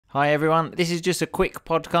Hi everyone, this is just a quick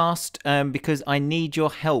podcast because I need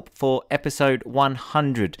your help for episode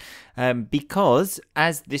 100 because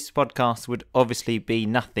as this podcast would obviously be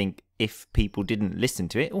nothing if people didn't listen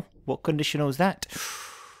to it. Oh, what conditional is that?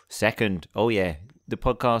 Second, oh yeah, the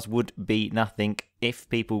podcast would be nothing if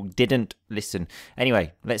people didn't listen.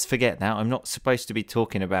 Anyway, let's forget that. I'm not supposed to be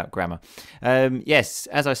talking about grammar. Yes,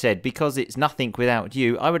 as I said, because it's nothing without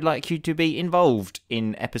you, I would like you to be involved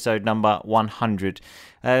in episode number 100.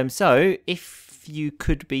 So, if you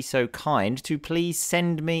could be so kind to please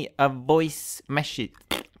send me a voice message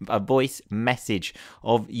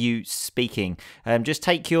of you speaking. Just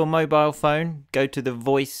take your mobile phone, go to the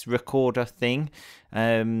voice recorder thing,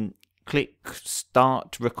 click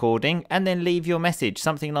start recording, and then leave your message.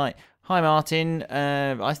 Something like, "Hi Martin,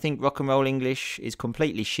 I think rock and roll English is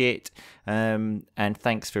completely shit, and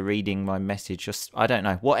thanks for reading my message." Just, I don't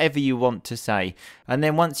know, whatever you want to say. And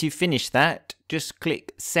then once you finish that, just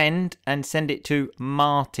click send and send it to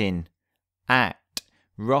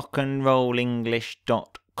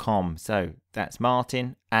martin@rockandrollenglish.com. So that's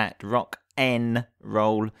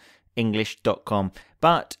martin@rocknrollenglish.com.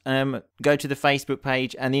 But go to the Facebook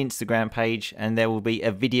page and the Instagram page and there will be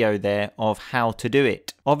a video there of how to do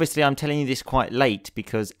it. Obviously, I'm telling you this quite late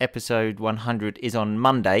because episode 100 is on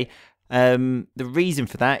Monday. The reason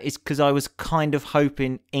for that is because I was kind of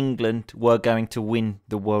hoping England were going to win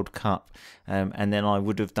the World Cup, and then I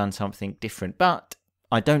would have done something different. But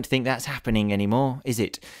I don't think that's happening anymore, is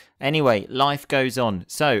it? Anyway, life goes on.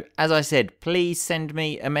 So, as I said, please send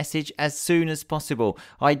me a message as soon as possible.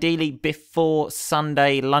 Ideally before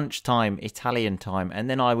Sunday lunchtime, Italian time. And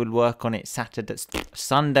then I will work on it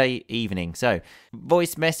Sunday evening. So,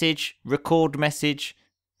 voice message, record message,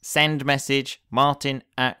 send message,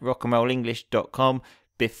 martin@rockandrollenglish.com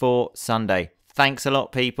before Sunday. Thanks a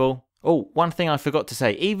lot, people. Oh, one thing I forgot to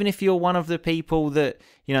say, even if you're one of the people that,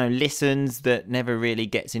 listens, that never really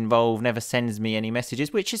gets involved, never sends me any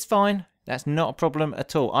messages, which is fine. That's not a problem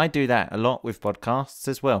at all. I do that a lot with podcasts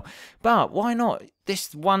as well. But why not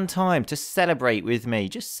this one time to celebrate with me?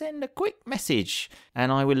 Just send a quick message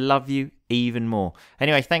and I will love you even more.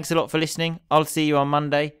 Anyway, thanks a lot for listening. I'll see you on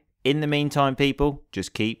Monday. In the meantime, people,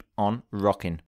 just keep on rocking.